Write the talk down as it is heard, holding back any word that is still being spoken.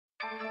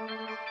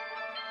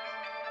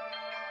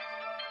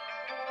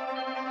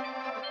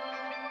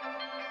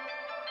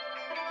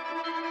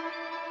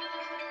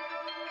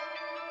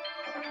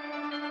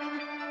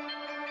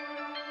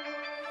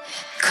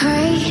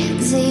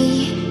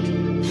easy.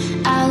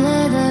 All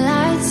of the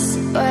lights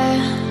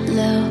were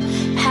low.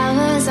 How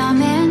was I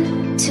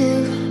meant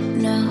to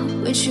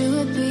know what you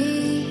would be?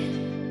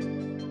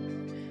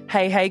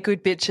 Hey,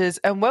 good bitches,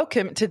 and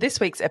welcome to this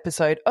week's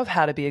episode of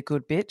How to Be a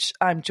Good Bitch.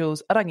 I'm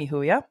Jules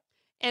Arangihuia.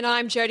 And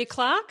I'm Jodie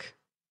Clark.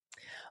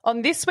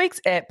 On this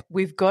week's ep,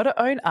 we've got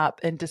to own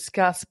up and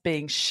discuss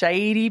being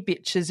shady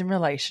bitches in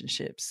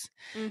relationships.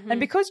 And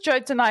because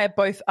Jodes and I are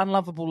both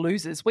unlovable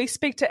losers, we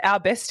speak to our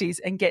besties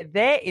and get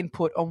their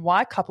input on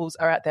why couples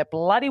are at their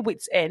bloody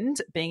wits'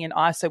 end being in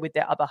ISO with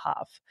their other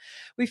half.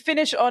 We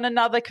finish on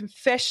another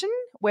confession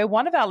where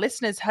one of our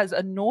listeners has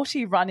a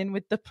naughty run-in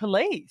with the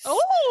police.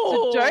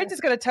 Oh! So Jodes is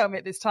going to tell me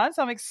at this time,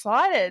 so I'm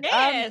excited.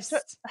 Yes.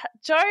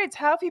 Jodes,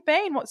 how have you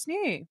been? What's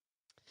new?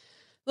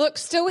 Look,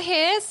 still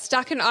here,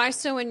 stuck in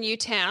ISO in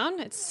Newtown.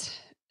 It's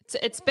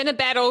been a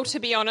battle, to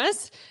be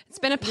honest. It's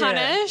been a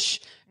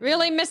punish.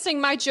 Really missing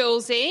my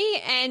Julesy,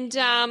 and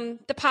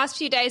the past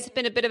few days have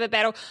been a bit of a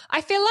battle.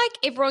 I feel like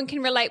everyone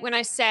can relate when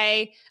I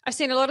say I've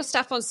seen a lot of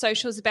stuff on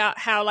socials about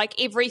how like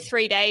every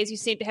 3 days you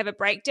seem to have a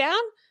breakdown.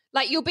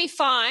 Like you'll be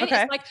fine.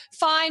 Okay. It's like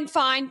fine,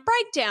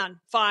 breakdown,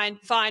 fine,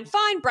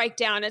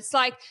 breakdown. It's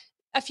like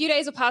a few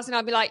days will pass and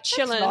I'll be like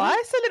chilling. That's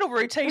nice, a little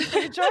routine for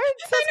you, Jodes.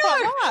 That's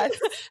quite nice.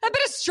 A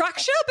bit of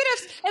structure,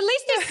 at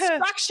least there's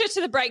structure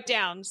to the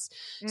breakdowns.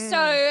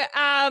 So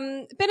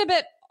been a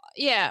bit,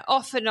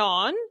 off and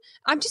on.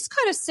 I'm just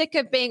kind of sick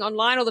of being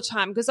online all the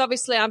time because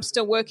obviously I'm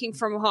still working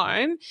from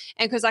home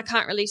and because I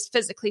can't really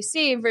physically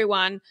see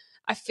everyone.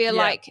 I feel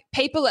like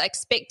people are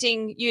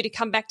expecting you to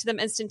come back to them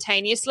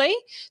instantaneously.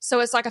 So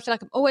it's like I feel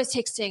like I'm always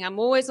texting, I'm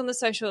always on the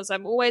socials,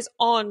 I'm always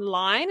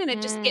online, and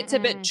it just gets a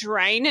bit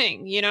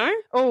draining, you know?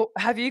 Oh,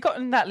 have you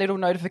gotten that little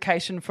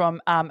notification from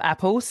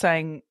Apple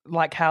saying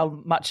like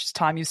how much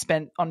time you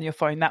spent on your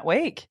phone that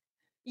week?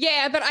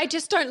 Yeah, but I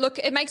just don't look.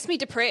 It makes me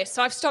depressed.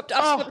 So I've stopped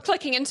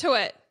clicking into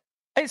it.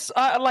 It's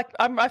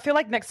I feel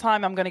like next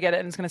time I'm going to get it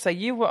and it's going to say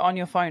you were on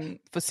your phone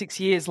for 6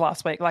 years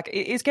last week. Like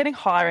it is getting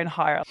higher and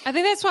higher. I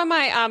think that's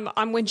why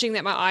I'm whinging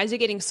that my eyes are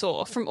getting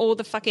sore from all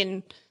the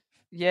fucking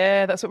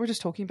that's what we're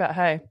just talking about.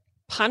 Hey,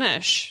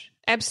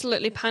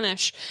 absolutely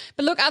punish.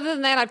 But look, other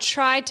than that, I've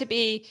tried to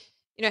be,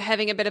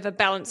 having a bit of a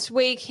balanced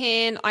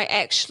weekend. I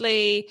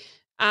actually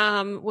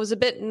was a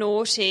bit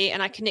naughty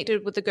and I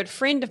connected with a good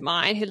friend of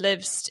mine who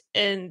lives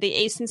in the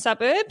eastern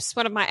suburbs.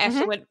 One of my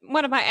affluent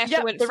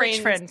the friends.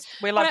 Rich friends.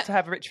 We love to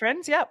have rich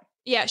friends. Yep.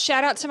 Yeah,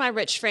 shout out to my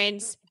rich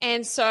friends.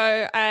 And so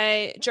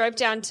I drove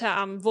down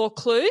to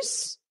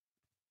Vaucluse.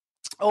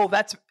 Oh,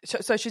 that's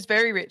so she's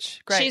very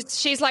rich. Great.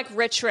 She's like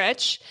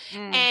rich,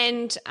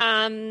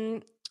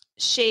 and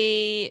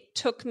she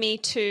took me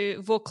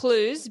to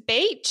Vaucluse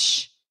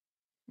Beach.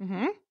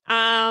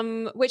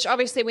 Which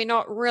obviously we're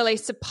not really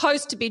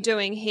supposed to be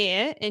doing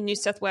here in New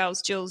South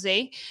Wales,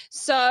 Julesy.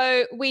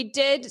 So we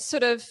did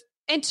sort of,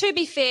 and to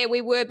be fair,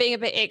 we were being a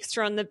bit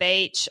extra on the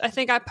beach. I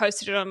think I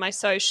posted it on my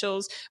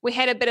socials. We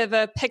had a bit of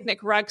a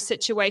picnic rug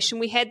situation.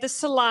 We had the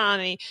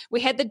salami. We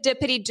had the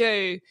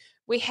dippity-doo.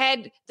 We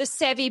had the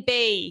savvy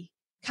bee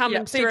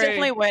coming so through. you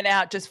definitely went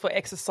out just for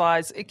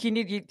exercise.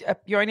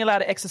 You're only allowed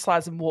to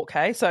exercise and walk,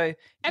 hey? So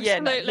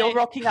absolutely. You're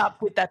rocking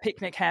up with that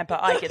picnic hamper.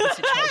 I get the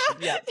situation.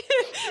 Yeah.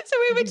 So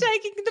we were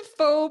taking the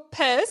full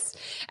piss,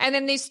 and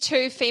then these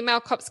two female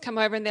cops come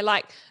over and they're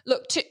like,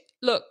 look,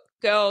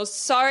 girls,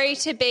 sorry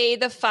to be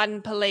the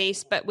fun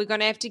police, but we're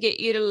going to have to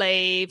get you to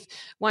leave.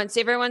 Once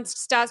everyone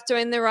starts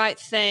doing the right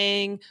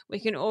thing, we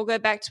can all go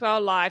back to our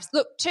lives.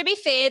 Look, to be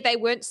fair, they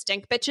weren't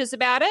stink bitches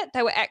about it.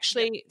 They were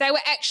actually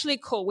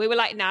cool. We were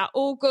like, nah,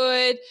 all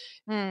good.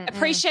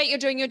 Appreciate you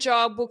doing your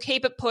job. We'll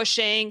keep it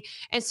pushing.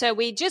 And so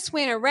we just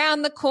went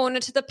around the corner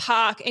to the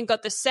park and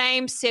got the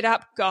same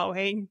setup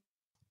going.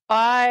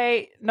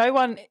 No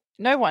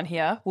one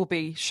here will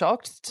be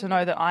shocked to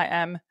know that I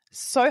am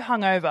so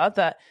hungover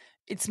that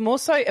it's more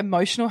so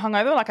emotional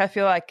hungover. Like I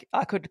feel like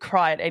I could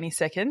cry at any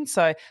second.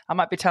 So I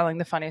might be telling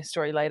the funniest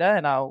story later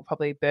and I'll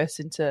probably burst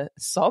into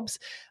sobs.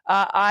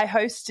 I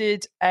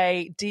hosted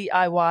a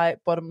DIY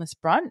bottomless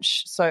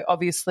brunch. So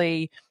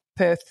obviously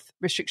Perth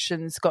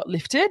restrictions got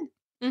lifted.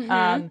 We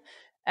started,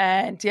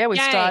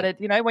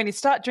 when you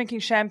start drinking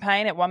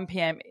champagne at 1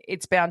 p.m,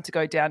 it's bound to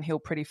go downhill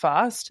pretty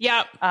fast.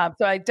 Yep.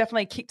 So I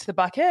definitely kicked the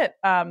bucket.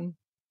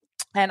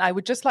 And I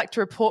would just like to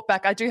report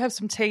back. I do have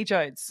some tea,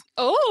 Jodes.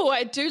 Oh,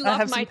 I do love my tea. I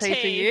have some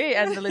tea for you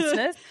and the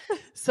listeners.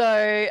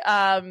 So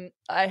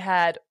I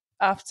had,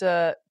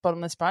 after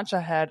bottomless brunch,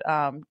 I had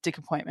dick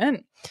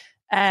appointment.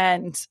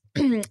 And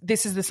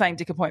this is the same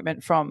dick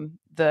appointment from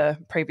the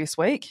previous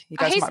week. You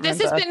guys might remember.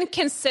 This has been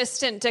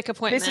consistent dick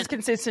appointment. This is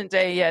consistent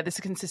D. Yeah, this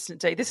is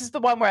consistent D. This is the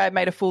one where I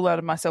made a fool out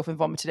of myself and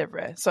vomited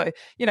everywhere. So,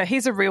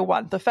 here's a real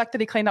one. The fact that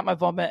he cleaned up my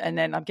vomit and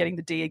then I'm getting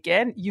the D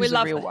again, use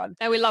a real one.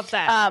 No, we love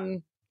that.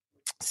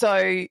 So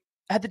I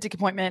had the dick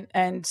appointment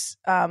and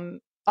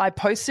I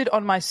posted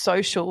on my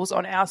socials,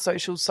 on our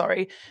socials,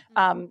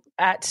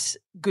 at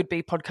Good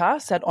Bee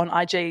Podcast on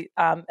IG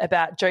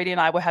about Jodie and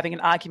I were having an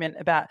argument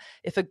about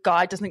if a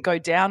guy doesn't go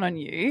down on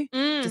you,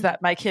 does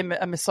that make him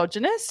a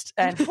misogynist?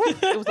 And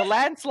it was a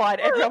landslide.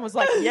 Everyone was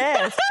like,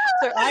 yes.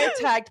 So I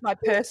tagged my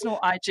personal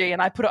IG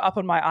and I put it up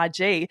on my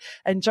IG.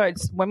 And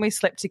Jodes, when we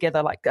slept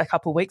together like a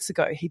couple of weeks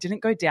ago, he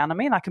didn't go down on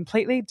me and I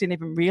completely didn't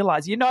even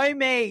realize. You know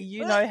me.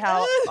 You know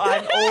how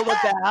I'm all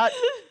about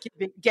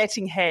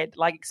getting head,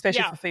 like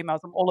especially for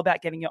females. I'm all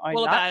about getting your own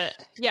all nut. about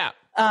it. Yeah.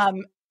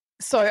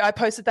 So I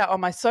posted that on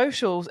my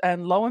socials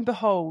and lo and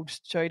behold,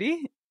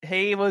 Jodie,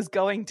 he was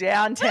going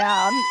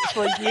downtown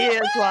for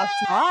years last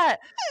night.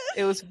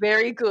 It was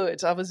very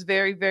good. I was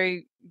very,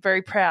 very,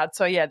 very proud.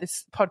 So, yeah,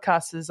 this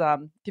podcast has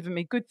given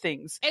me good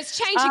things. It's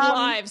changing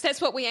lives.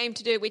 That's what we aim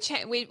to do. We're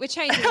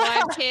changing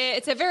lives here.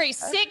 It's a very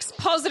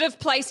sex-positive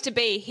place to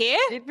be here.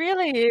 It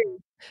really is.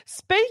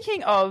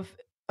 Speaking of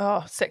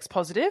sex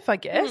positive, I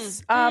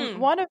guess,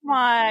 one of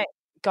my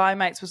guy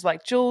mates was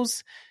like,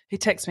 Jules, he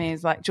texted me,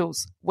 he's like,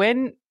 Jules,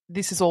 when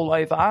this is all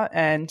over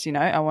and, you know,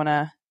 I want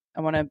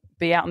to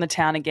be out in the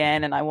town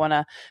again and I want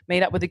to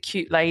meet up with a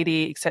cute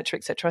lady, et cetera,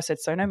 et cetera. I said,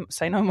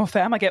 say no more,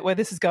 fam. I get where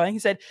this is going. He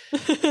said,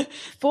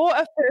 for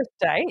a first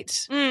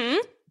date,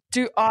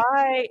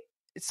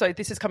 so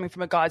this is coming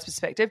from a guy's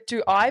perspective,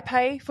 do I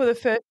pay for the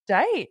first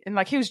date? And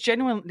like he was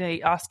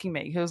genuinely asking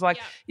me. He was like,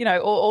 you know,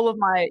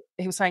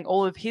 he was saying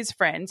all of his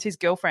friends, his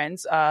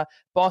girlfriends are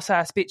boss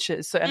ass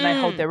bitches, so, and they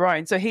hold their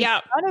own. So he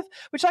kind of,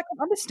 which I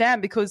can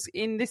understand because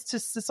in this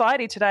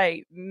society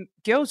today,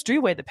 girls do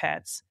wear the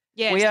pants.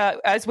 Yes. We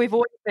are, as we've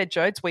always said,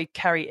 Jodes, we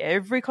carry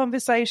every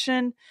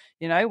conversation,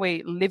 you know,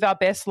 we live our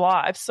best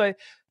lives. So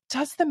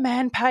does the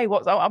man pay?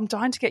 I'm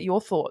dying to get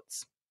your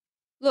thoughts.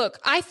 Look,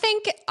 I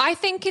think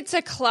it's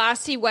a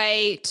classy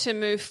way to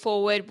move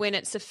forward when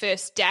it's a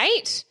first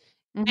date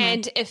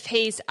and if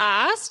he's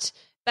asked.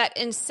 But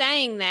in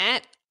saying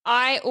that,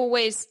 I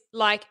always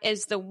like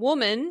as the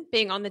woman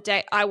being on the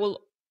date, I will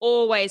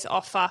always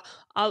offer.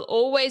 I'll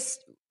always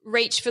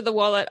reach for the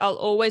wallet. I'll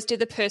always do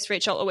the purse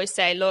reach. I'll always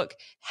say, look,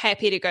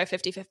 happy to go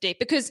 50-50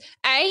 because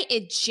A,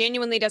 it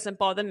genuinely doesn't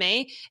bother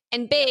me.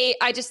 And B,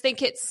 I just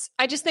think it's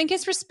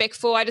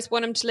respectful. I just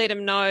want him to let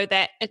him know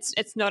that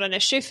it's not an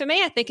issue for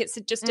me. I think it's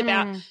just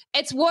about,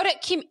 it's what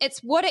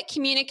it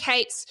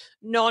communicates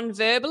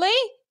non-verbally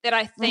that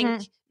I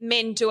think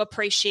men do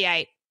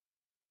appreciate.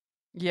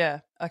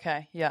 Yeah.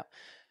 Okay. Yeah.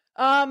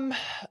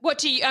 What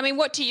do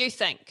you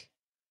think?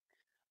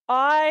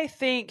 I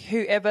think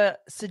whoever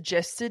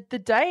suggested the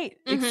date,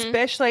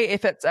 especially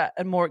if it's at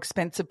a more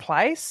expensive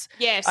place,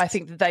 I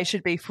think that they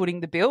should be footing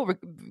the bill,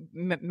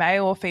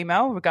 male or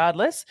female,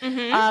 regardless.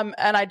 And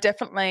I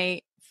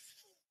definitely,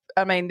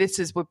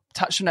 we've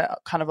touched on it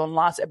kind of on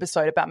last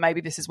episode about maybe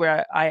this is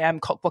where I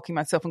am cock-blocking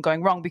myself and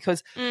going wrong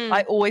because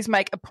I always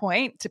make a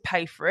point to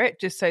pay for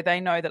it just so they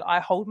know that I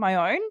hold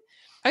my own.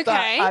 Okay.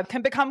 But I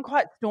can become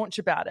quite staunch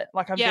about it.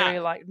 Like I'm very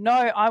like, no,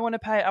 I want to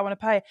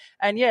pay.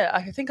 And yeah,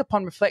 I think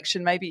upon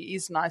reflection, maybe it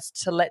is nice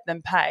to let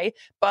them pay,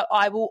 but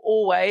I will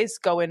always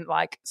go and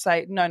like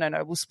say, no,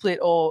 we'll split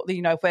or,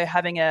 you know, if we're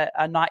having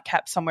a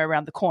nightcap somewhere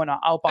around the corner,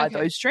 I'll buy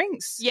those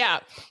drinks.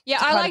 Yeah. Yeah.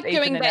 I like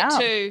doing that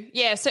too.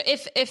 Yeah. So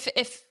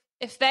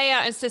if they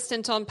are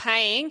insistent on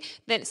paying,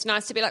 then it's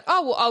nice to be like,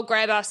 oh, well, I'll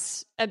grab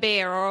us a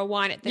beer or a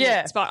wine at the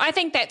next spot. I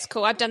think that's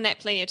cool. I've done that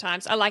plenty of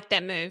times. I like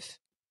that move.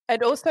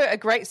 And also a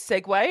great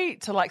segue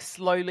to like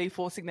slowly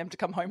forcing them to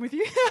come home with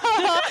you.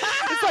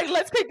 It's like,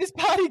 let's keep this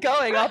party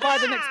going. I'll buy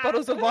the next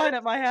bottles of wine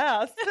at my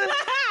house.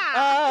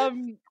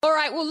 All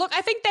right. Well, look,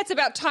 I think that's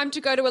about time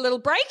to go to a little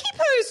breaky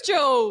poos,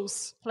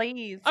 Jules.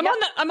 Please. I'm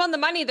on the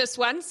money this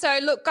one. So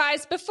look,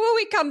 guys, before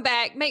we come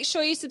back, make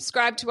sure you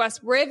subscribe to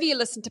us wherever you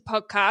listen to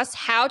podcasts,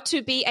 How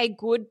to Be a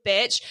Good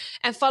Bitch,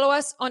 and follow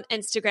us on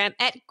Instagram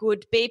at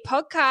Good Bee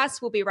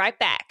Podcast. We'll be right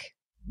back.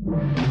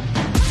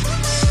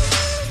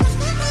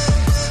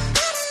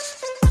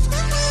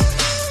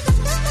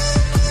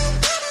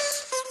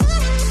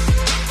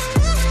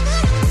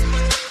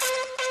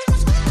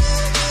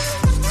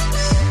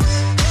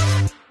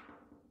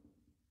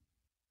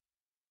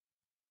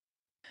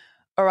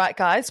 All right,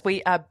 guys,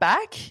 we are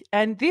back.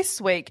 And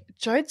this week,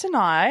 Jodes and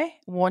I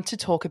want to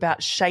talk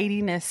about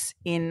shadiness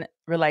in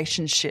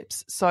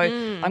relationships. So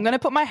I'm going to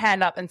put my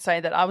hand up and say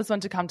that I was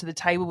going to come to the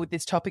table with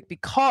this topic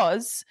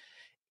because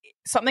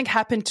something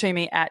happened to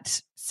me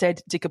at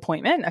said dick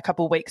appointment a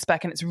couple of weeks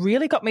back, and it's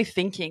really got me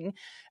thinking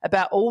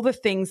about all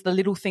the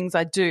little things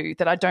I do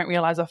that I don't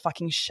realize are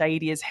fucking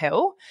shady as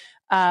hell.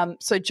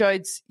 So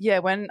Jodes,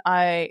 when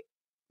I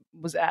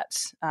was at,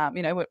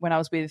 when I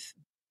was with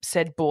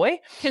said boy.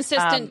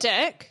 Consistent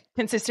dick.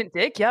 Consistent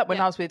dick, yeah. When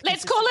I was with...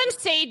 Let's call him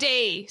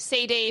CD.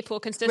 CD for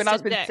consistent dick. When I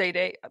was with dick.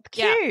 CD.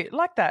 Cute.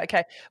 Like that.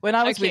 Okay. When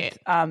I was with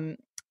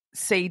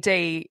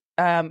CD,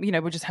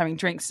 we're just having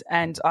drinks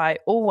and I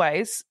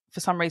always,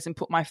 for some reason,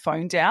 put my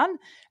phone down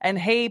and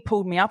he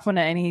pulled me up on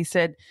it and he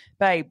said,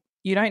 babe,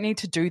 you don't need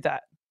to do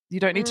that. You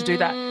don't need to do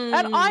that.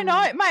 And I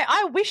know, mate,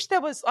 I wish there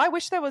was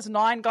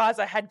 9 guys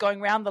I had going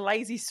around the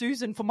lazy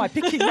Susan for my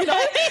picking, you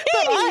know.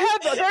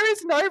 But there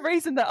is no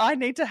reason that I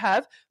need to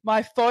have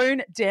my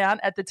phone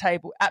down at the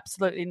table.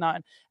 Absolutely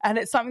none. And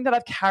it's something that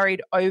I've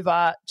carried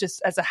over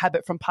just as a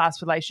habit from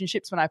past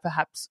relationships when I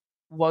perhaps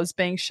was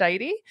being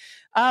shady.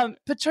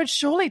 But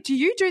surely, do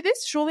you do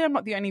this? Surely I'm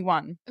not the only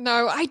one.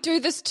 No, I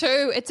do this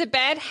too. It's a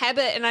bad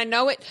habit and I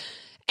know it.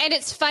 And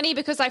it's funny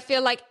because I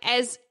feel like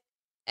as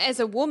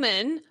a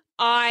woman,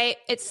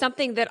 it's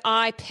something that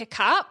I pick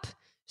up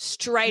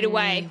straight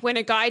away when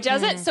a guy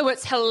does it. So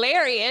it's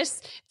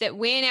hilarious that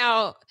we're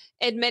now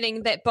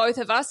admitting that both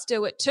of us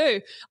do it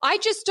too. I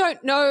just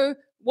don't know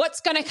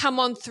what's going to come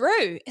on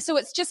through. So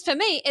it's just, for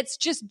me, it's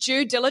just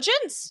due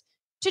diligence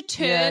to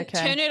turn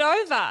it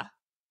over.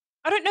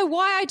 I don't know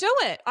why I do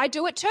it. I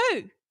do it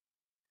too.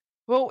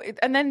 Well,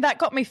 and then that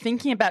got me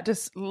thinking about,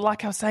 just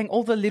like I was saying,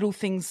 all the little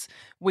things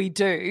we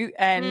do.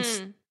 And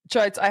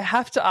Jodes, I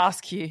have to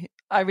ask you,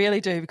 I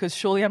really do, because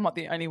surely I'm not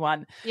the only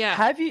one. Yeah.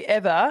 Have you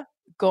ever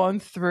gone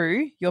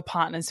through your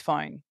partner's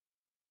phone?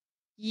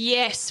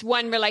 Yes,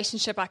 one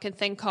relationship I can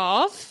think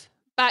of.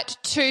 But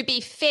to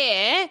be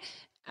fair,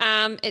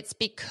 it's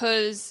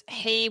because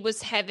he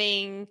was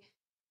having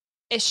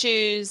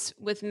issues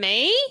with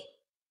me.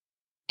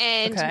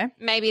 And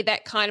maybe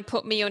that kind of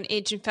put me on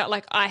edge and felt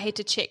like I had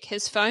to check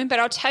his phone. But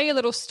I'll tell you a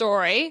little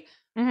story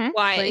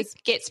why please.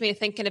 It gets me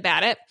thinking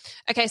about it.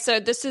 Okay,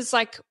 so this is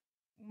like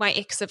my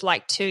ex of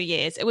like 2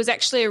 years. It was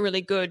actually a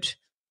really good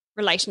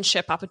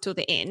relationship up until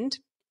the end.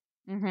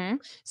 Mm-hmm.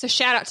 So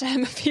shout out to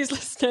him if he's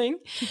listening.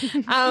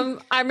 I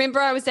remember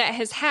I was at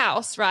his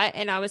house, right?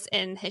 And I was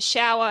in his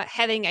shower,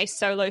 having a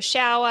solo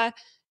shower,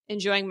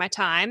 enjoying my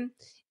time.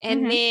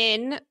 And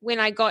then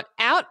when I got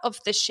out of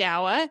the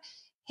shower,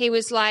 he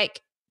was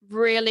like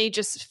really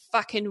just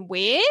fucking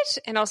weird.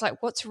 And I was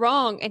like, what's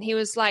wrong? And he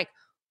was like,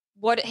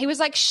 what? He was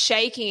like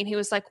shaking and he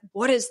was like,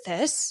 what is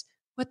this?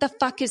 What the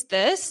fuck is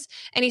this?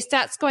 And he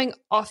starts going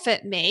off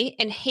at me,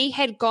 and he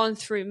had gone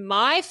through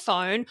my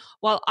phone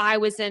while I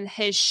was in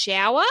his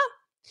shower.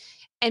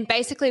 And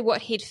basically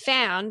what he'd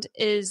found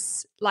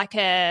is like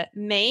a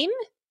meme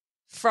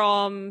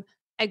from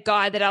a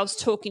guy that I was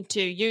talking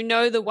to. You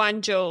know the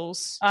one,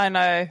 Jules? I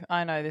know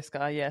this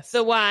guy, yes.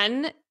 The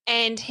one.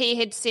 And he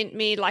had sent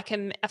me like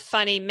a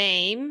funny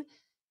meme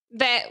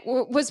that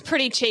was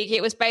pretty cheeky.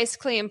 It was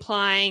basically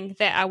implying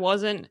that I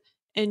wasn't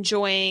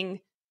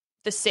enjoying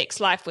the sex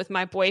life with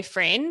my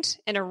boyfriend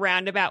in a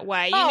roundabout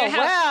way.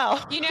 Wow.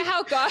 You know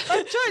how guys...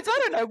 Jones, I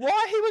don't know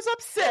why he was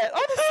upset.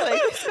 Honestly,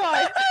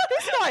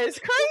 this guy is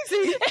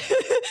crazy.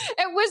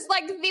 It was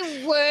like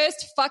the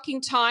worst fucking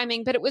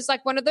timing, but it was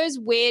like one of those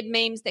weird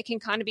memes that can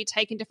kind of be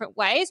taken different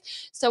ways.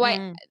 So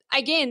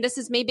again, this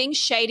is me being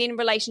shady in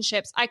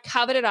relationships. I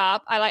covered it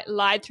up. I like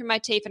lied through my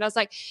teeth and I was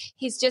like,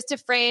 he's just a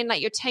friend.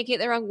 Like, you're taking it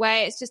the wrong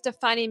way. It's just a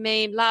funny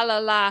meme, la, la,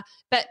 la.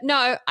 But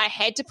no, I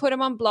had to put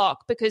him on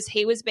block because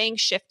he was being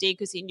shifty,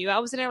 because he knew I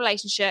was in a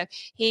relationship.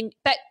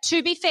 But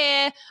to be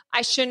fair,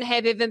 I shouldn't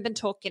have even been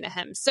talking to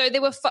him. So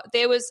there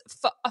was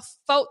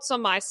faults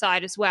on my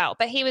side as well.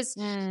 But he was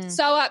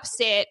so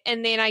upset,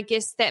 and then I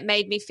guess that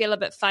made me feel a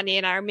bit funny.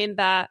 And I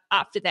remember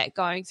after that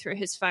going through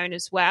his phone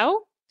as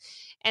well.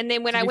 And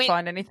then when Did I went, you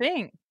find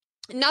anything?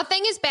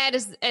 Nothing as bad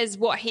as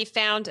what he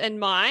found in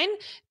mine,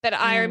 but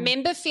I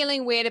remember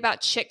feeling weird about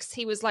chicks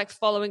he was like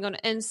following on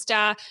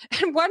Insta.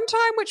 And one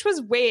time, which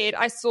was weird,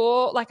 I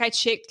saw, like, I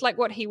checked like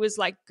what he was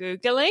like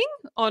Googling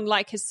on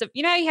like his,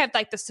 you know, you have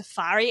like the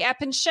Safari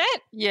app and shit.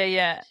 Yeah.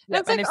 Yep.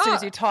 And like, as soon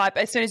as you type,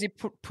 as soon as you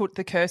put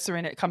the cursor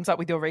in, it comes up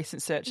with your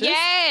recent searches.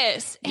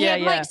 Yes. He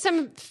had like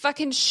some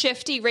fucking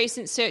shifty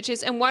recent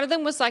searches, and one of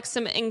them was like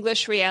some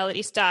English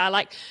reality star,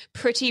 like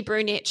pretty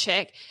brunette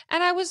chick.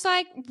 And I was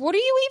like, what are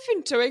you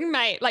even doing,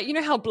 mate? Like, you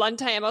know how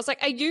blunt I am. I was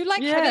like, are you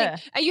like having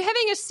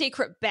a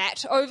secret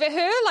bat over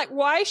her? Like,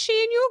 why is she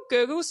in your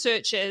Google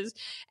searches?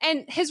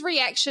 And his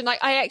reaction, like,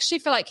 I actually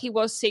feel like he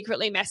was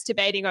secretly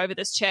masturbating over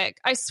this chick.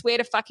 I swear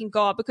to fucking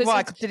God. Because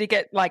why? Did he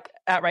get like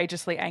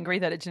outrageously angry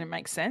that it didn't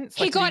make sense?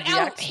 Like,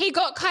 he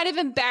got kind of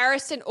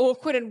embarrassed and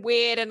awkward and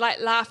weird and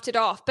like laughed it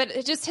off.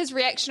 But just his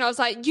reaction, I was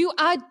like, you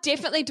are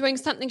definitely doing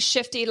something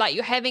shifty. Like,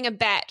 you're having a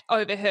bat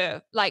over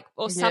her, like,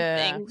 or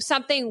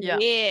something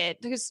weird.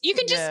 Because you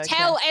can just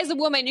tell as a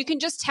woman, you can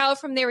just tell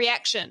from their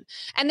reaction.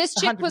 And this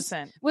chick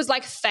was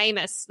like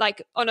famous,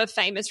 like on a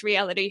famous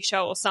reality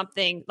show or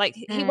something. Like,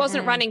 he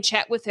wasn't running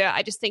chat with her.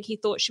 I just think he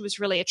thought she was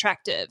really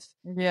attractive.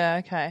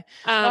 Yeah. Okay.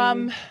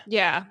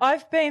 Yeah.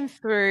 I've been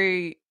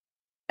through,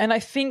 and I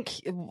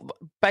think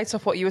based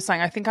off what you were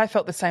saying, I think I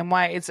felt the same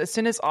way. It's as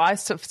soon as I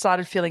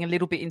started feeling a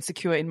little bit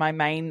insecure in my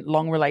main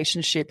long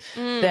relationship,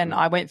 then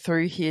I went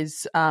through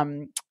his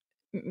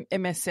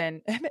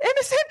MSN.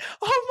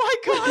 Oh my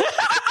God.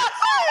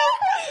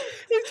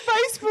 His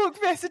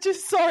Facebook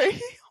messages,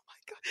 sorry.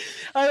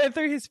 Oh I went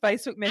through his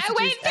Facebook messages. I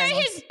went through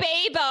his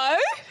Bebo.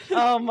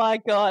 Oh my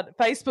God,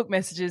 Facebook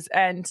messages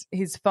and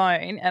his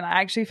phone. And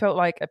I actually felt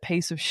like a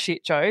piece of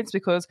shit, Jodes,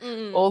 because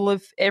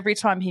every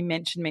time he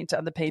mentioned me to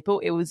other people,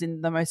 it was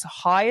in the most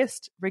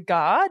highest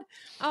regard.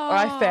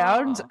 I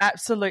found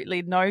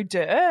absolutely no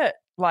dirt.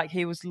 Like,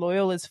 he was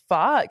loyal as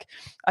fuck.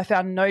 I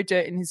found no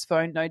dirt in his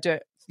phone, no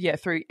dirt,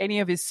 through any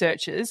of his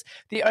searches.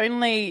 The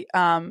only,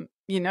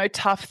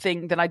 tough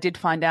thing that I did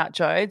find out,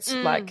 Jodes,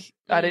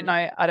 I don't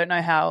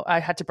know how I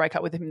had to break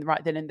up with him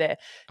right then and there,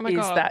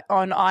 that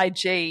on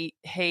IG,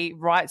 he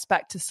writes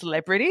back to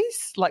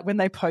celebrities, like when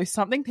they post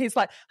something, he's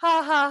like,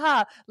 ha, ha,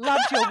 ha,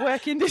 loved your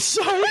work in this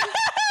show. I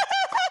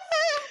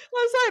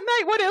was like,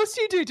 mate, what else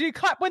do you do? Do you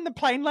clap when the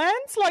plane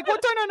lands? Like,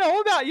 what don't I know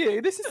about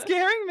you? This is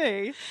scaring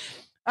me.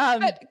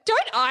 But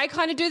don't I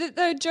kind of do that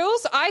though,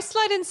 Jules? I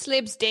slide in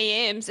celebs'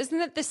 DMs.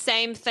 Isn't it the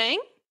same thing?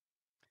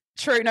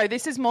 True. No,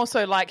 this is more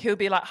so like he'll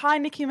be like, hi,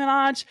 Nicki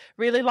Minaj,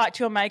 really liked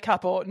your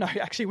makeup. Or no,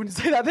 actually wouldn't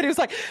say that. But he was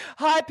like,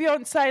 hi,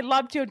 Beyonce,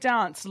 loved your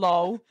dance,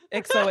 lol,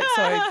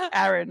 XOXO,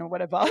 Aaron or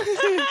whatever. So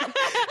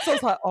I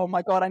was like, oh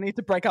my God, I need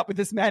to break up with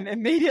this man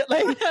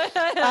immediately.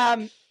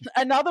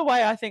 Another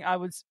way I think I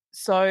was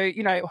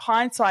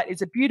hindsight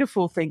is a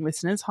beautiful thing,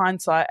 listeners,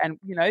 hindsight. And,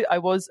 I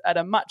was at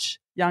a much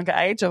younger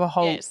age of a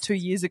whole 2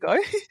 years ago.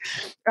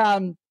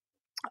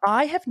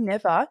 I have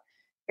never,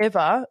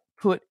 ever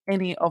put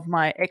any of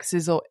my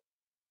exes or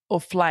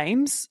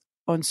flames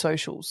on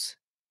socials.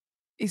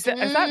 Is that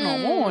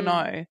normal or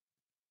no?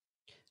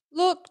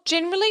 Look,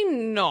 generally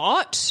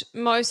not.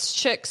 Most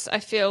chicks, I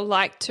feel,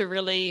 like to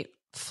really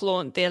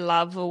flaunt their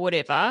love or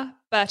whatever.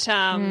 But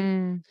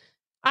I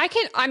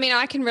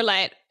can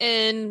relate.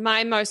 In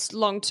my most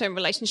long-term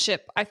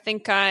relationship, I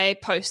think I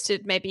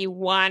posted maybe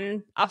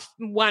one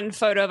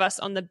photo of us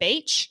on the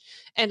beach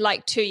in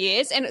like 2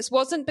 years, and it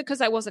wasn't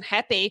because I wasn't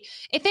happy.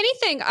 If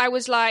anything, I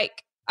was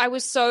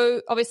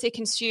so obviously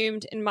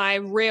consumed in my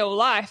real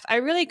life. I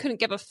really couldn't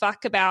give a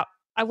fuck about.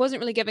 I wasn't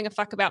really giving a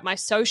fuck about my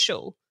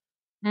social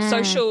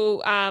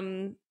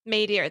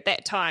media at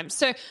that time.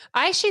 So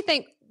I actually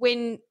think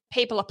when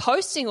people are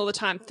posting all the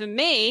time, for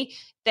me,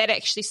 that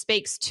actually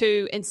speaks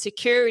to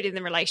insecurity in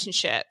the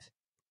relationship.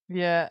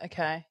 Yeah.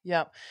 Okay.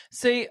 Yeah.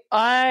 See,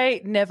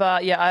 I never.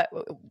 Yeah.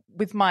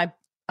 With my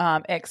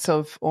ex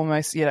of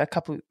almost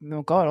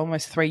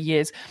almost 3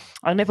 years,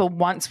 I never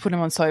once put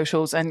him on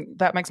socials, and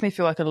that makes me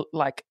feel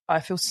like I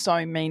feel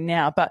so mean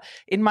now. But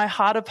in my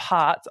heart of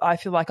hearts, I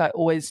feel like I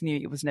always knew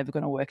it was never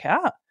going to work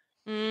out.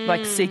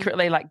 Like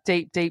secretly, like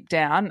deep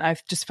down, I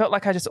just felt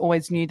like I just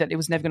always knew that it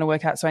was never going to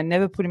work out. So I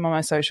never put him on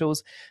my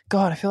socials.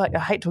 God, I feel like I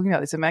hate talking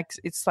about this.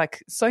 It's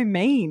like so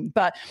mean,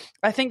 but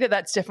I think that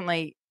that's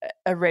definitely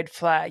a red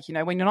flag.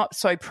 When you're not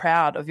so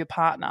proud of your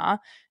partner.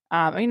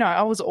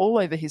 I was all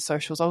over his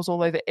socials. I was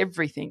all over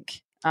everything.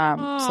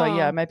 So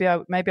yeah, maybe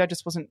I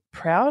just wasn't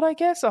proud, I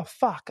guess. Oh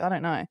fuck, I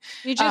don't know.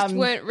 You just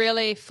weren't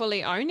really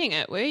fully owning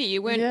it, were you?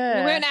 You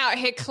weren't out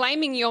here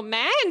claiming your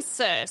man,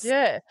 sis.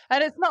 Yeah.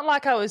 And it's not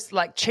like I was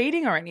like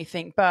cheating or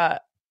anything,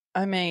 but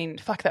I mean,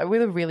 fuck, that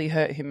would have really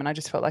hurt him, and I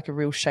just felt like a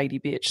real shady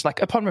bitch.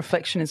 Like, upon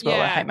reflection as well,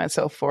 I hate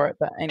myself for it.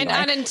 But anyway.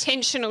 An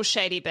unintentional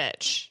shady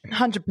bitch.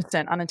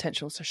 100%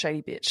 unintentional, so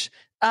shady bitch.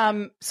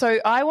 So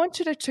I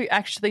wanted to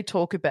actually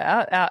talk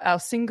about our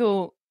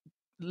single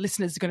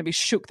listeners are going to be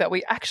shook that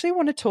we actually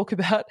want to talk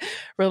about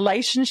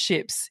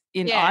relationships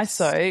in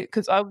ISO,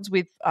 because I was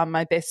with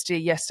my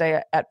bestie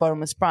yesterday at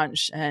Bottomless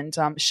Brunch, and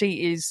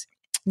she is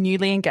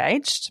newly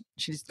engaged.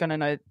 She's going to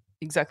know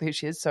exactly who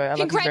she is, so I love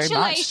you very much.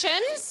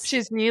 Congratulations.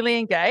 She's newly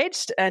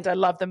engaged, and I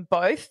love them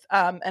both.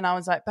 And I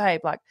was like,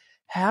 babe, like,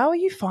 how are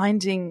you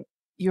finding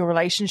your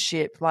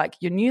relationship? Like,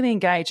 you're newly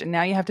engaged and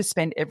now you have to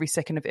spend every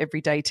second of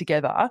every day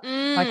together.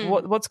 Like,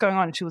 what's going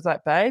on? And she was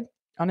like, babe,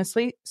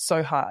 honestly,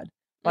 so hard.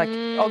 Like,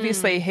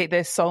 obviously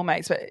they're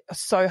soulmates, but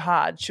so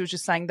hard. She was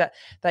just saying that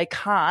they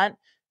can't.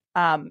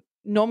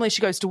 Normally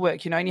she goes to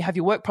work, and you have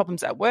your work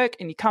problems at work,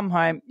 and you come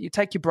home, you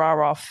take your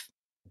bra off,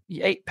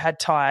 you eat pad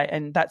thai,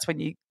 and that's when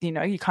you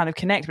kind of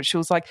connect. But she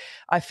was like,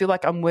 I feel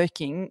like I'm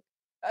working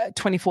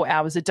 24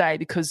 hours a day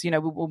because,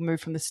 we'll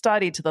move from the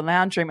study to the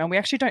lounge room and we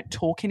actually don't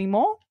talk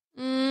anymore.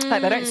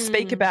 Like, they don't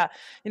speak about,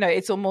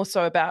 it's almost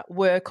so about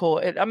work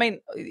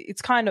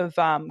it's kind of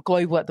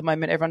global at the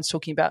moment. Everyone's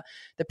talking about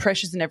the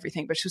pressures and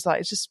everything, but she was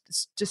like, it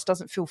just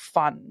doesn't feel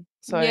fun.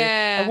 So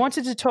I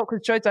wanted to talk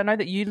with Jodes. I know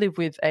that you live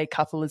with a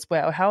couple as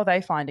well. How are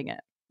they finding it?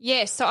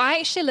 Yes, so I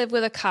actually live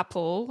with a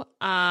couple.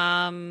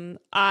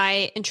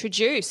 I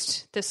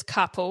introduced this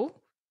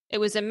couple. It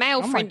was a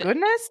male friend. Oh, my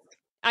goodness.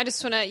 I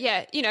just want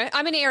to,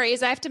 I'm in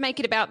Aries. I have to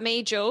make it about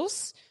me,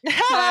 Jules. So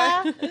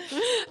I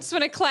just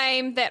want to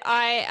claim that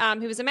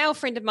he was a male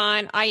friend of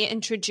mine. I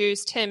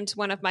introduced him to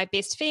one of my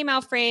best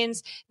female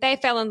friends. They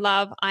fell in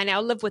love. I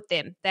now live with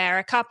them. They're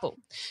a couple.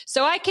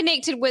 So I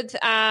connected with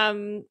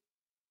the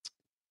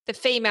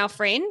female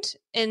friend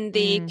in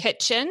the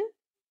kitchen.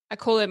 I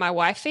call her my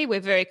wifey. We're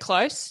very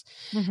close.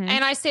 Mm-hmm.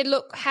 And I said,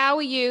 look, how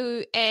are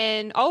you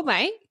and old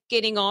mate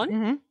getting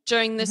on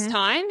during this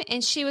time?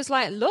 And she was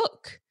like,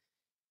 look,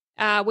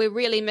 we're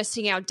really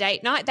missing our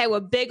date night. They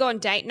were big on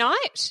date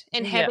night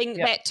and having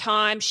that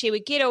time. She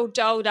would get all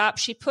dolled up.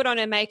 She put on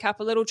her makeup,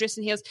 a little dress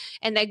and heels,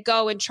 and they'd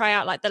go and try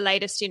out like the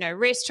latest,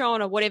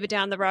 restaurant or whatever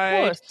down the road.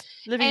 Of course.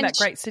 Living that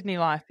great Sydney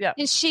life. Yeah.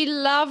 And she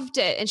loved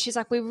it. And she's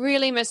like, we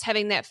really miss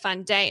having that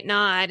fun date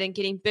night and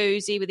getting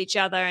boozy with each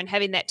other and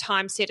having that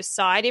time set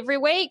aside every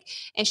week.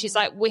 And she's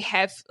like, we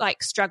have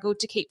like struggled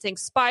to keep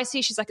things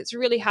spicy. She's like, it's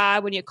really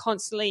hard when you're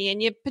constantly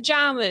in your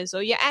pajamas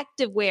or your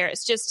active wear.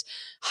 It's just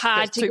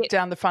hard to get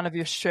down the front of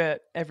your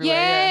shirt everywhere.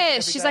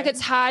 Yes, she's like,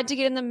 it's hard to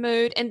get in the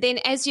mood. And then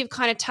as you've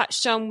kind of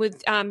touched on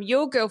with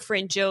your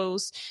girlfriend,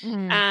 Jules,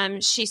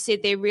 she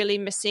said they're really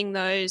missing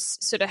those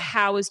sort of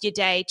how was your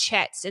day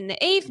chats in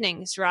the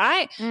evenings,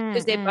 right?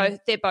 Because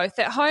they're both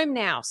at home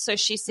now. So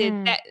she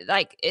said that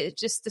like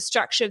just the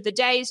structure of the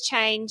day's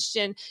changed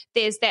and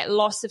there's that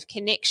loss of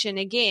connection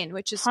again,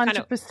 which is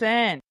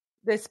 100%.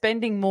 They're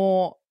spending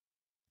more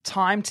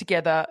time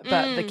together,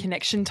 but the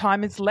connection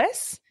time is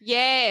less.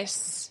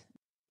 Yes.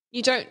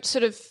 You don't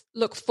sort of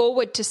look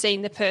forward to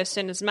seeing the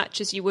person as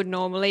much as you would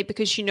normally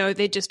because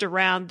they're just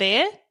around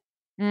there.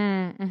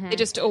 They're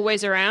just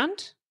always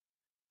around.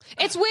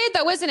 It's weird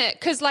though, isn't it?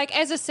 Because like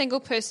as a single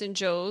person,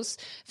 Jules,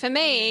 for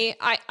me,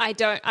 I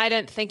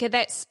don't think of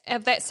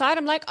that side.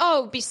 I'm like, oh,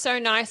 it'd be so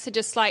nice to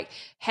just like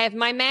have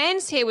my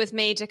mans here with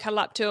me to cuddle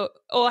up to,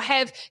 or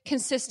have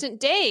consistent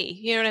D.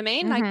 You know what I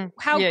mean? Like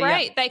how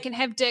great they can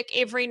have dick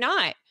every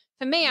night.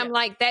 For me, I'm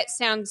like, that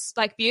sounds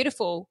like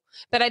beautiful,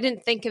 but I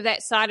didn't think of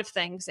that side of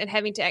things and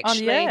having to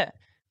actually. Right.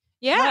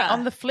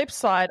 On the flip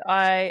side,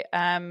 I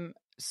am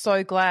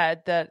so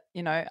glad that,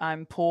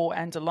 I'm poor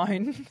and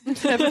alone.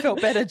 Never felt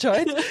better,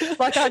 Joyce.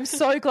 Like, I'm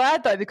so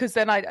glad though, because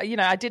then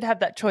I did have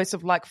that choice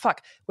of like,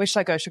 fuck, where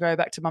should I go? Should I go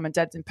back to mum and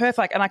dad's in Perth?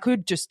 Like, and I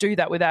could just do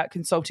that without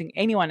consulting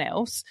anyone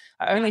else.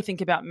 I only think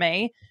about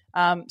me.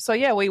 So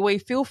yeah, we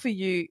feel for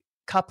you,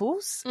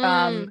 couples.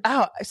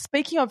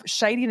 Speaking of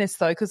shadiness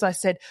though, because I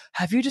said,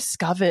 have you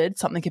discovered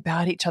something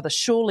about each other?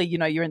 Surely,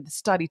 you're in the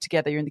study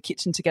together, you're in the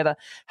kitchen together.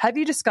 Have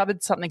you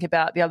discovered something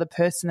about the other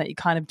person that you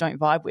kind of don't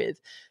vibe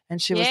with?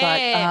 And she was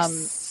like,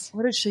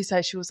 what did she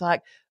say? She was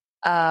like,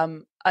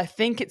 I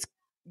think it's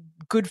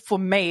good for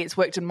me. It's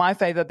worked in my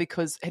favor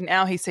because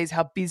now he sees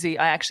how busy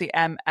I actually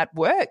am at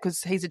work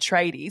because he's a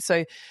tradie.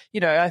 So,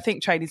 I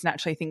think tradies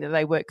naturally think that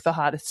they work the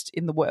hardest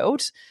in the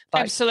world.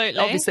 Like, absolutely.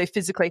 Obviously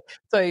physically.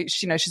 So,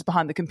 she's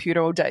behind the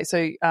computer all day.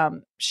 So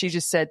she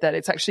just said that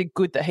it's actually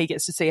good that he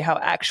gets to see how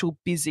actual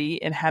busy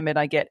and hammered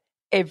I get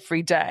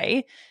every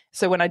day.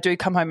 So when I do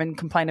come home and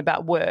complain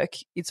about work,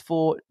 it's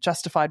for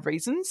justified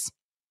reasons.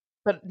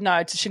 But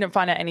no, she didn't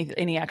find out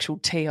any actual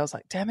tea. I was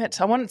like, damn it.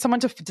 I want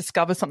someone to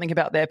discover something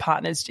about their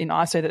partners in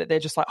ISO that they're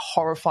just like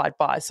horrified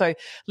by. So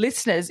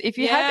listeners, if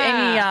you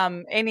have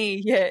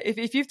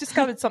if you've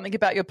discovered something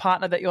about your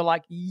partner that you're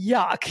like,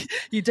 yuck,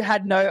 you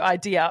had no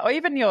idea, or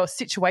even your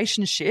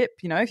situationship,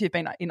 if you've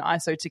been in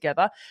ISO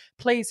together,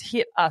 please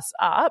hit us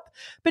up.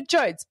 But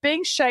Jodes,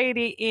 being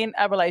shady in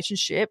a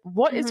relationship,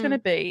 what is going to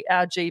be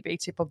our GB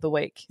tip of the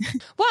week?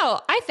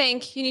 Well, I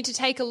think you need to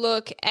take a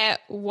look at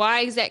why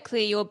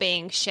exactly you're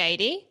being shady.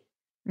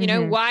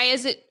 Why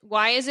is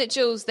it,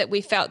 Jules, that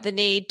we felt the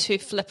need to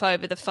flip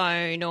over the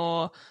phone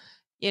or,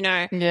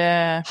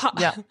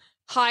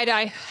 hide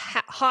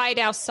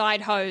our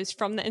side hose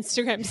from the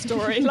Instagram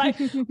story? Like,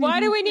 why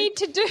do we need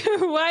to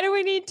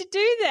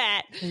do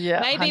that? Yeah,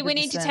 maybe 100%. We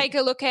need to take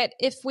a look at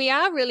if we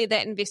are really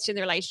that invested in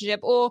the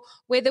relationship or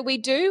whether we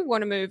do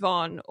want to move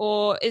on,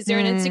 or is there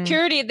an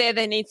insecurity there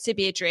that needs to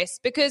be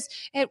addressed, because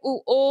it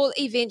will all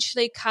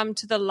eventually come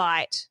to the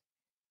light.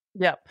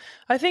 Yeah.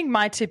 I think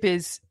my tip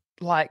is,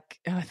 like,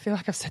 and I feel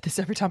like I've said this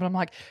every time, but I'm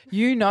like,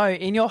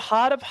 in your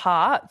heart of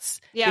hearts,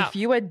 if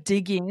you are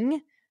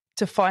digging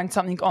to find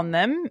something on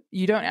them,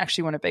 you don't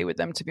actually want to be with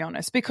them, to be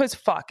honest. Because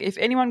if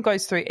anyone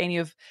goes through any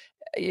of,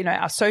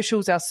 our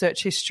socials, our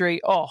search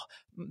history,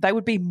 they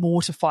would be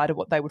mortified at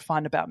what they would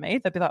find about me.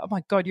 They'd be like, oh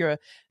my God, you're a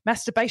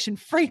masturbation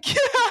freak.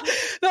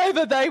 No,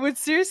 but they would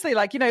seriously,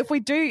 like,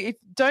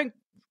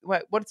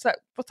 what's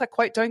that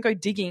quote? Don't go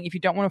digging if you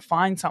don't want to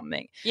find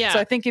something. Yeah. So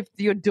I think if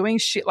you're doing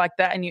shit like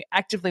that and you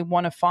actively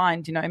want to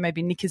find,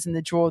 maybe knickers in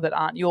the drawer that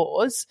aren't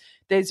yours,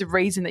 there's a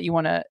reason that you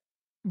want to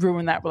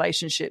ruin that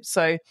relationship.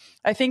 So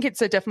I think it's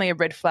definitely a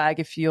red flag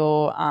if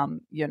you're,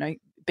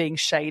 being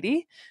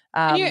shady.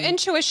 And your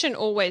intuition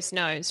always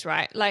knows,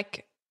 right?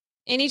 Like,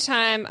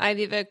 anytime I've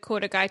ever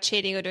caught a guy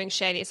cheating or doing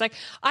shady, it's like,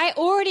 I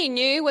already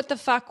knew what the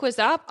fuck was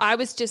up. I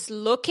was just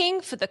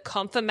looking for the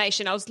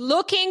confirmation. I was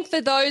looking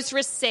for those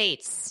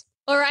receipts.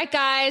 All right,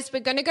 guys, we're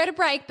going to go to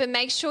break, but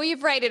make sure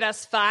you've rated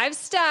us 5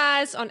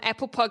 stars on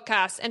Apple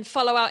Podcasts and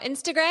follow our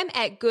Instagram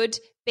at Good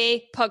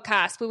Be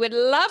Podcast. We would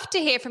love to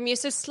hear from you,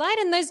 so slide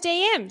in those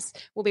DMs.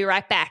 We'll be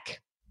right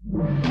back.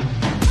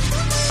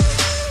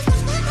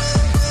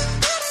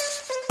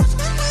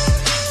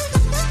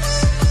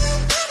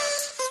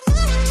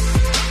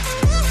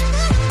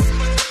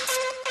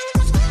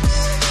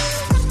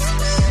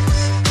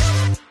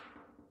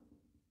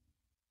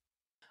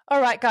 All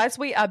right, guys,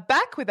 we are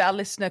back with our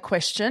listener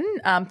question.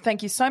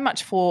 Thank you so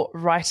much for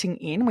writing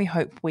in. We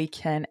hope we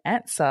can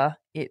answer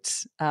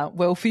it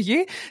well for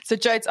you. So,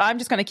 Jodes, I'm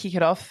just going to kick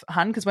it off,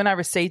 hun, because when I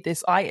received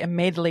this, I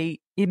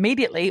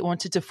immediately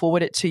wanted to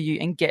forward it to you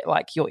and get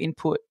like your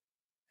input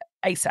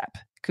ASAP,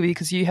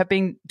 because you have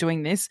been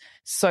doing this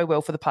so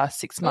well for the past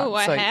 6 months. Oh,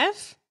 I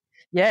have?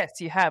 Yes,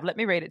 you have. Let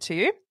me read it to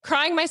you.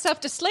 Crying myself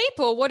to sleep,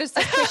 or what is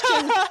this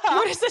question?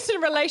 What is this in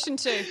relation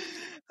to?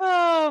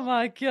 Oh,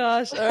 my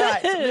gosh. All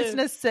right. So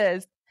listener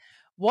says,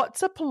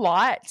 what's a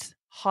polite,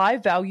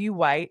 high-value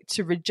way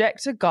to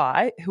reject a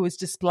guy who is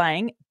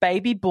displaying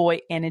baby boy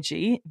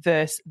energy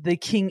versus the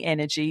king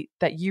energy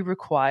that you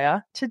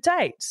require to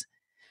date?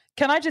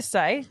 Can I just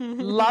say,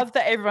 love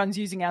that everyone's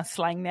using our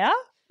slang now.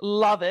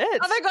 Love it.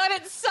 Oh, my God,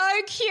 it's so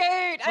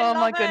cute. I love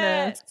my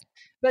goodness. it.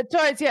 But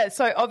Jodes, yeah,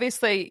 so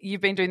obviously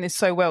you've been doing this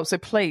so well. So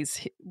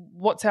please,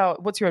 what's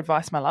your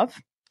advice, my love?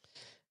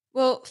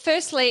 Well,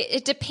 firstly,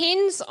 it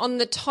depends on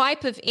the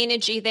type of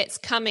energy that's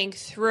coming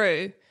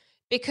through,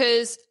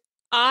 because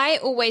I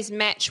always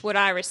match what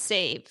I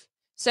receive.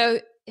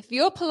 So if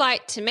you're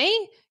polite to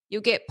me,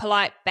 you'll get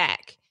polite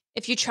back.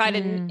 If you try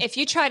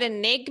to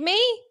neg me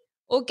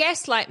or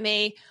gaslight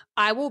me,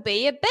 I will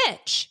be a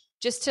bitch,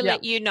 just to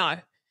let you know.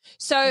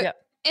 So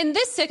in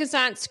this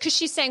circumstance, because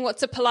she's saying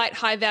what's a polite,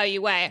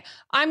 high-value way,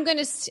 I'm going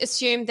to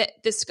assume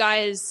that this guy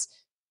is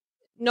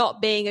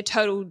not being a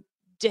total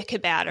dick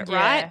about it,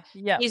 right?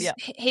 Yeah.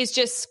 He's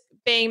just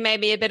being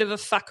maybe a bit of a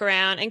fuck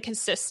around,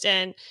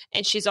 inconsistent,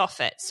 and she's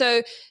off it.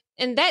 So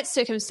in that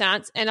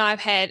circumstance, and I've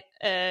had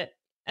a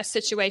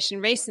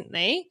situation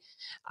recently,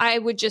 I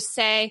would just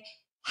say,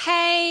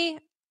 hey,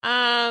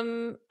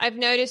 I've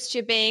noticed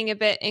you're being a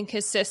bit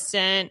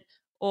inconsistent,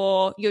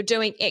 or you're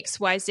doing X,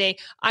 Y, Z.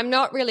 I'm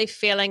not really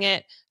feeling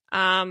it.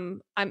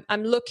 I'm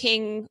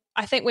looking,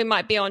 I think we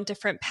might be on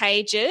different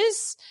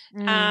pages,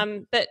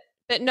 but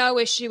no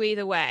issue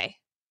either way.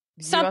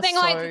 Something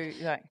like,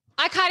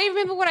 I can't even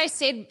remember what I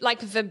said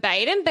like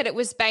verbatim, but it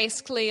was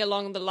basically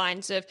along the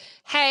lines of,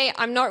 hey,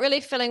 I'm not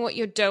really feeling what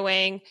you're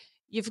doing.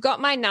 You've got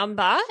my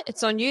number.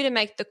 It's on you to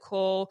make the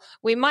call.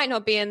 We might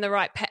not be in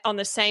the on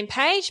the same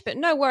page, but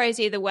no worries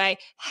either way.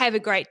 Have a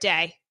great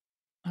day.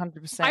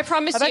 100%. I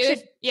promise you,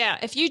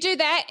 if you do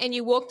that and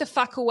you walk the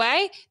fuck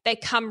away, they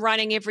come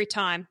running every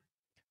time.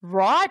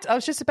 Right. I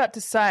was just about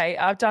to say,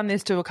 I've done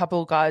this to a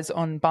couple of guys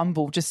on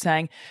Bumble, just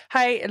saying,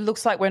 hey, it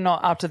looks like we're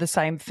not after the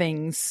same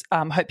things.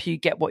 Hope you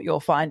get what you're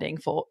finding.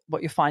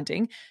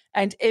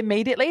 And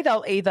immediately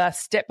they'll either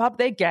step up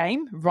their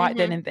game right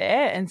then and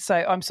there and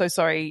say, I'm so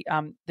sorry,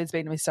 there's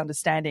been a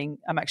misunderstanding.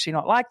 I'm actually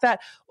not like that.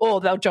 Or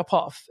they'll drop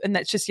off. And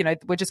that's just,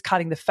 we're just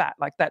cutting the fat.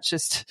 Like that's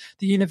just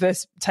the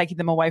universe taking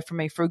them away from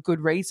me for a good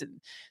reason.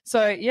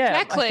 So,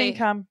 yeah, exactly. I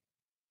think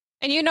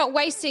and you're not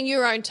wasting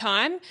your own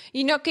time.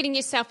 You're not getting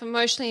yourself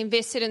emotionally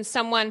invested in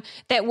someone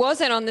that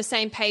wasn't on the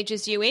same page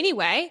as you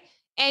anyway.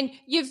 And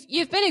you've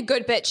been a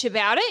good bitch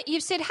about it.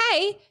 You've said,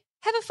 hey,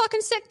 have a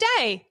fucking sick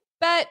day.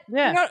 But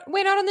we're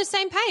not on the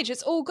same page.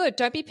 It's all good.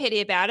 Don't be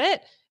petty about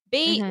it.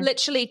 Be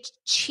literally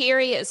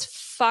cheery as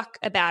fuck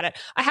about it.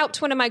 I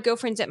helped one of my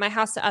girlfriends at my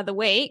house the other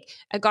week.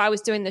 A guy was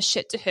doing this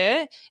shit to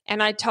her,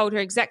 and I told her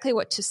exactly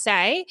what to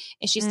say,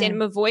 and she sent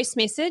him a voice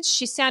message.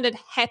 She sounded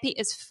happy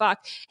as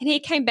fuck. And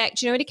he came back.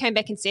 Do you know what he came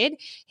back and said?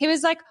 He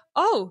was like,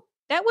 oh,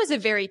 that was a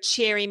very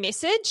cheery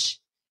message.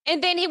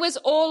 And then he was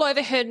all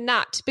over her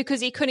nut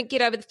because he couldn't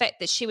get over the fact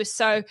that she was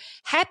so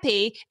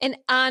happy and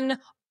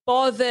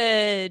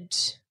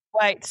unbothered.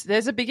 Wait,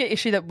 there's a bigger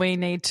issue that we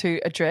need to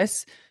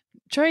address.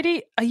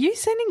 Jodie, are you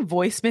sending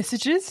voice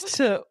messages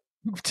to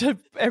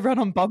everyone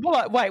on Bumble?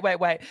 Like,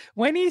 wait.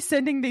 When are you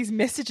sending these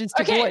messages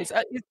to boys?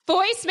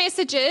 Voice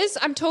messages,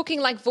 I'm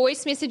talking like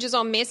voice messages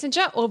on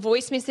Messenger or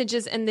voice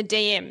messages in the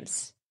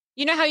DMs.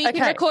 You know how you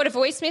can record a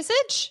voice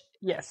message?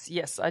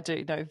 Yes, I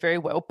do know very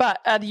well. But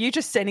are you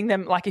just sending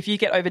them, like if you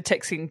get over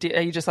texting,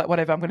 are you just like,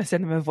 whatever, I'm going to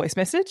send them a voice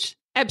message?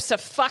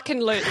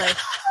 Abso-fucking-lutely.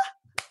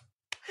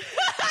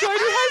 Jodie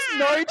has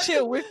no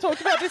chill. We've talked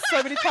about this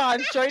so many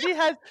times. Jodie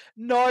has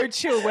no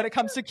chill when it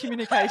comes to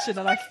communication,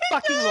 and I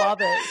fucking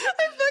love it.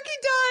 I'm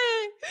fucking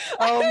dying.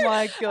 Oh,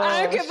 my God.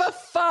 I don't give a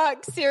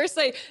fuck.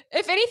 Seriously.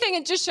 If anything,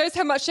 it just shows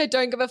how much I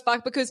don't give a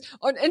fuck, because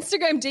on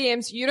Instagram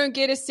DMs, you don't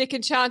get a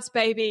second chance,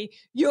 baby.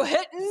 You're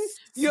hitting.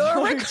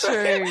 You're recording.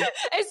 True.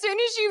 As soon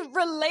as you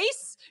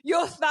release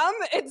your thumb,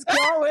 it's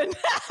going.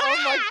 Oh,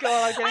 my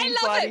God. I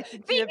love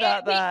it.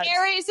 The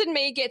Aries in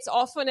me gets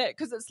off on it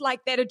because it's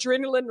like that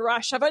adrenaline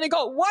rush. I've only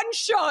got one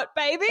shot,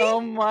 baby. Oh,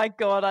 my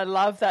God. I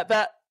love that.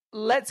 But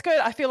let's go.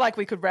 I feel like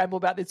we could ramble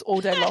about this all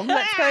day long.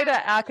 Let's go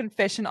to our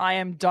confession. I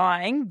am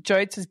dying.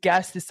 Jodes has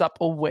gassed this up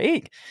all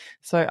week.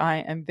 So I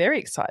am very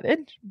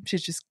excited.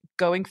 She's just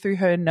going through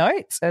her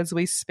notes as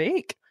we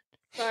speak.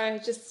 Sorry, I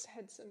just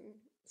had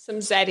some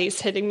zaddies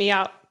hitting me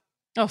up.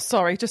 Oh,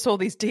 sorry. Just all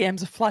these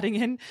DMs are flooding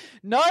in.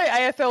 No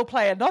AFL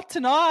player, not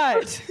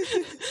tonight.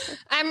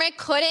 I'm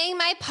recording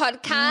my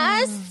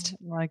podcast.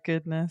 My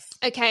goodness.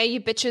 Okay,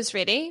 you bitches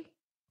ready?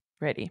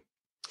 Ready.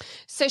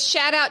 So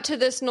shout out to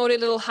this naughty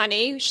little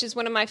honey. She's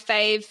one of my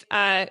fave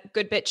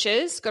good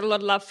bitches. Got a lot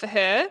of love for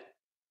her.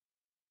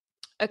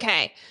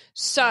 Okay,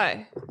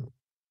 so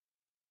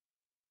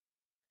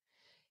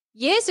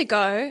years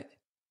ago,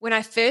 when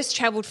I first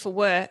traveled for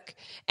work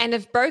and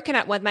have broken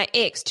up with my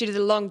ex due to the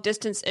long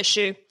distance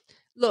issue,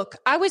 look,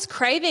 I was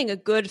craving a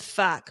good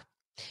fuck.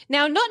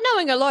 Now, not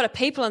knowing a lot of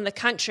people in the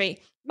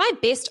country, my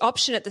best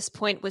option at this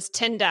point was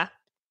Tinder.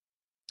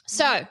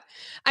 So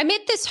I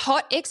met this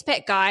hot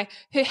expat guy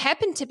who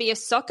happened to be a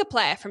soccer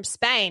player from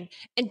Spain.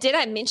 And did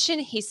I mention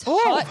he's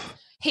hot?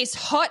 He's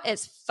hot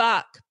as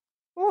fuck.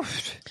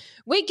 Oof.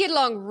 We get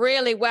along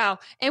really well,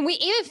 and we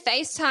even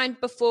FaceTimed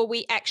before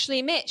we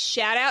actually met.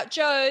 Shout out,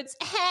 Jodes.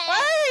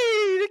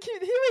 Hey, here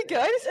we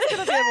go. This is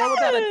going to be all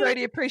about a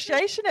Jodie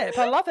appreciation app.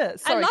 I love it.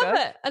 Sorry,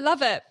 I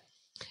love it.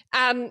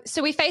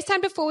 So we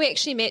FaceTimed before we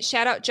actually met.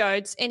 Shout out,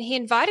 Jodes, and he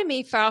invited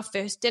me for our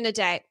first dinner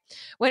date.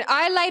 When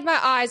I laid my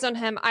eyes on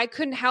him, I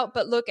couldn't help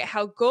but look at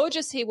how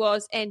gorgeous he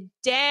was, and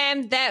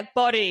damn that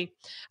body.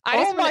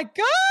 My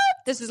God.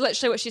 This is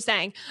literally what she's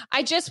saying.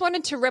 I just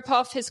wanted to rip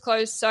off his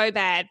clothes so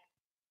bad.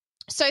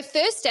 So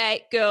first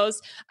date,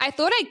 girls, I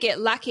thought I'd get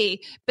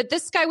lucky, but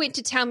this guy went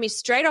to tell me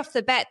straight off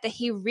the bat that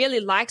he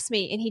really likes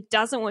me and he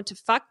doesn't want to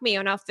fuck me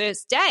on our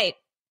first date.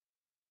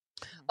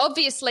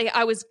 Obviously,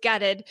 I was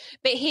gutted,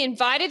 but he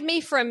invited me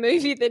for a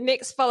movie the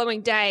next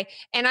following day,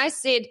 and I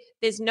said,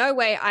 there's no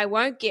way I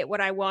won't get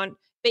what I want.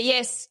 But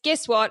yes,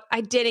 guess what?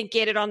 I didn't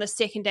get it on the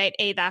second date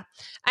either.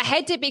 I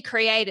had to be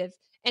creative.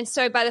 And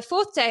so by the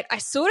fourth date, I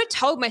sort of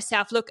told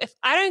myself, look, if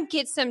I don't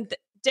get some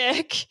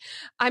dick,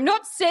 I'm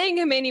not seeing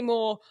him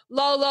anymore.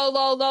 Lol, lol,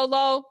 lol, lol,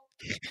 lol.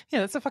 Yeah,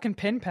 that's a fucking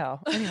pen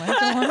pal. Anyway, go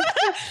on.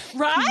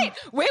 Right?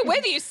 We're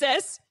with you,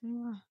 sis.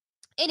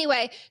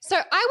 Anyway, so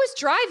I was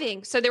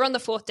driving. So they're on the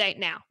fourth date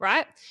now,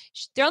 right?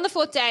 They're on the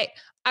fourth date.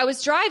 I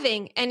was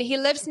driving and he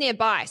lives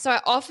nearby. So I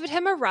offered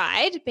him a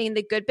ride, being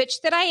the good bitch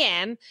that I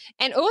am,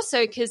 and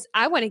also because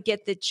I want to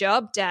get the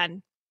job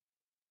done.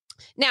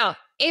 Now,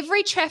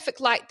 every traffic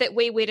light that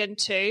we went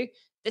into,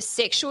 the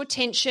sexual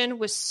tension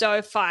was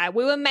so fire.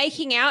 We were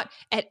making out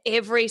at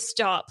every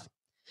stop.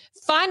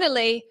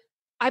 Finally,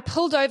 I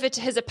pulled over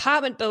to his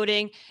apartment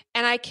building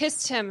and I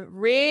kissed him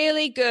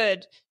really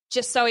good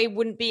just so he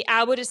wouldn't be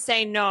able to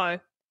say no.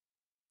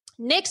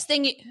 Next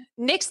thing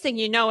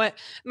you know it,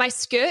 my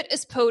skirt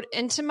is pulled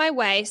into my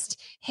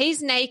waist,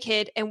 he's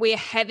naked, and we're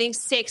having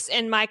sex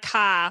in my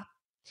car.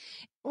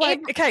 Wait,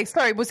 okay,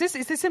 sorry, is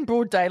this in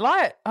broad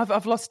daylight?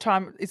 I've lost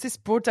time. Is this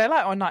broad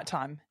daylight or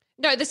nighttime?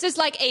 No, this is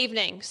like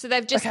evening. So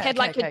they've just had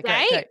a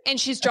date and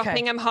she's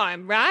dropping him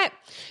home, right?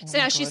 So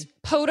now she's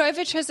pulled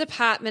over to his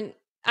apartment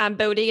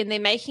building and they're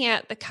making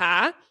out the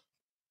car.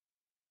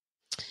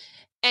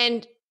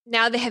 And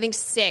now they're having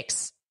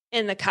sex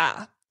in the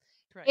car.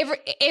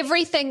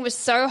 Everything was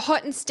so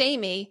hot and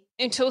steamy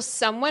until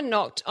someone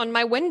knocked on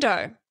my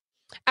window.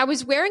 I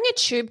was wearing a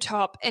tube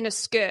top and a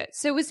skirt,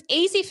 so it was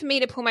easy for me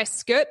to pull my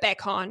skirt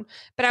back on,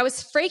 but I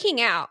was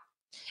freaking out.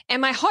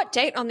 And my hot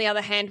date, on the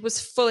other hand,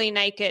 was fully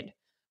naked.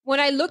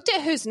 When I looked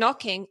at who's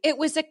knocking, it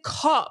was a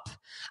cop.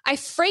 I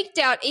freaked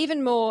out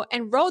even more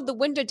and rolled the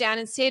window down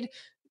and said,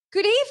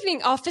 "Good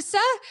evening, officer.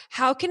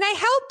 How can I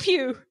help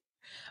you?"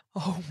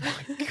 Oh,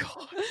 my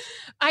God.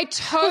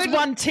 Just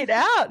one tit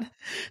out.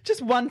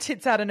 Just one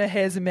tit's out and her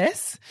hair's a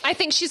mess. I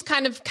think she's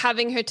kind of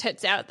covering her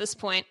tits out at this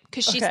point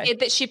because she said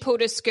that she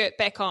pulled her skirt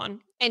back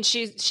on and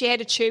she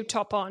had a tube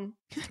top on.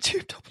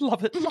 Tube top,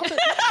 love it.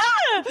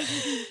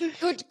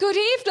 Good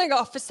evening,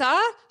 officer.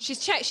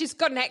 She's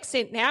got an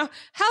accent now.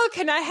 How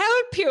can I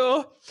help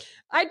you?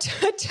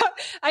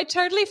 I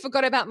totally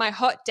forgot about my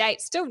hot date,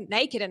 still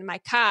naked in my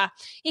car.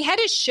 He had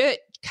his shirt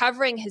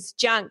covering his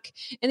junk,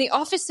 and the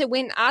officer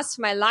went and asked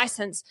for my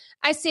license.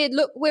 I said,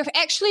 "Look, we're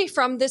actually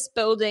from this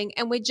building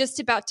and we're just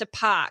about to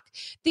park."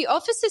 The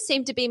officer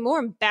seemed to be more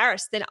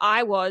embarrassed than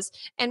I was,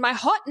 and my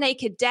hot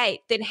naked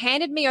date then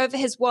handed me over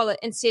his wallet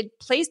and said,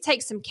 "Please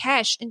take some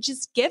cash and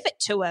just give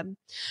it to him."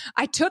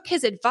 I took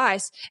his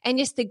advice, and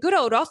yes, the good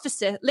old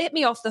officer let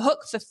me off the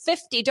hook for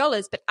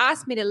 $50 but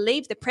asked me to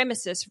leave the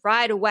premises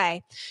right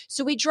away.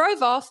 So we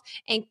drove off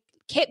and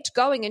kept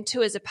going into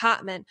his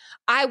apartment.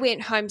 I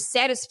went home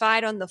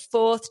satisfied on the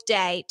fourth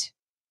date.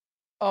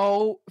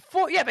 But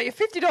you're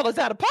 $50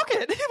 out of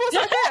pocket. It was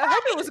okay. I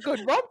hope it was a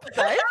good romp,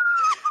 babe.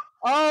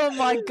 Oh,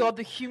 my God,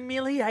 the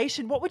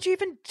humiliation. What would you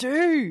even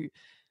do?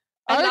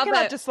 I reckon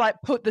I'd just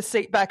put the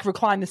seat back,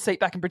 recline the seat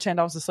back and pretend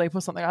I was asleep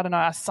or something. I don't know.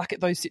 I suck at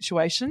those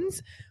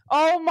situations.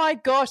 Oh, my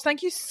gosh.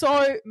 Thank you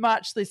so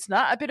much,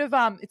 listener. A bit of,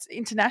 it's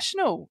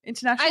international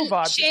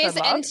vibes. She's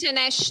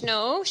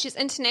international. She's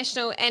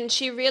international and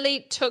she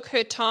really took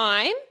her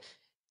time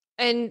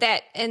in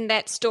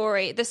that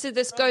story.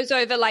 This goes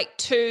over like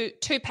two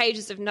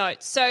pages of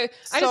notes. So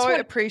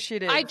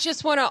appreciative. I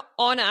just want to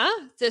honor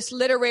this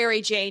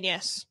literary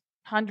genius.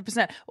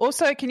 100%.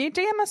 Also, can you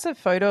DM us a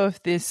photo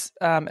of this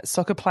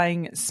soccer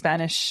playing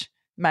Spanish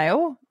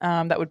male?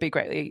 That would be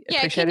greatly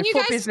appreciated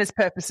for business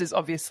purposes,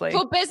 obviously.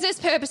 For business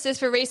purposes,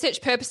 for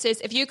research purposes,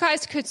 if you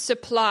guys could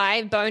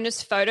supply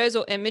bonus photos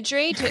or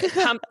imagery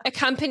to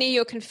accompany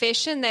your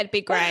confession, that'd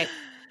be great.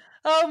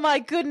 Oh my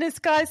goodness,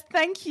 guys.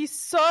 Thank you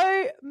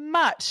so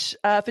much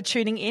for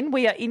tuning in.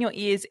 We are in your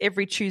ears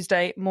every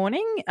Tuesday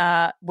morning,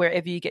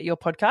 wherever you get your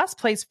podcast.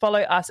 Please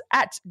follow us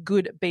at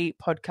Good Bee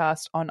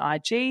Podcast on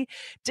IG.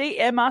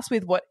 DM us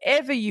with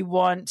whatever you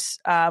want.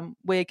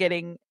 We're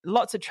getting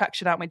lots of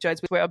traction, aren't we,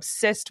 Jodes? We're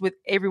obsessed with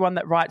everyone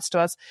that writes to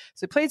us.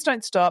 So please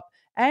don't stop,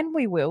 and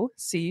we will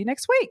see you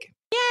next week.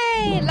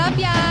 Yay! Love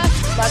ya!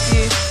 Love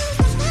you.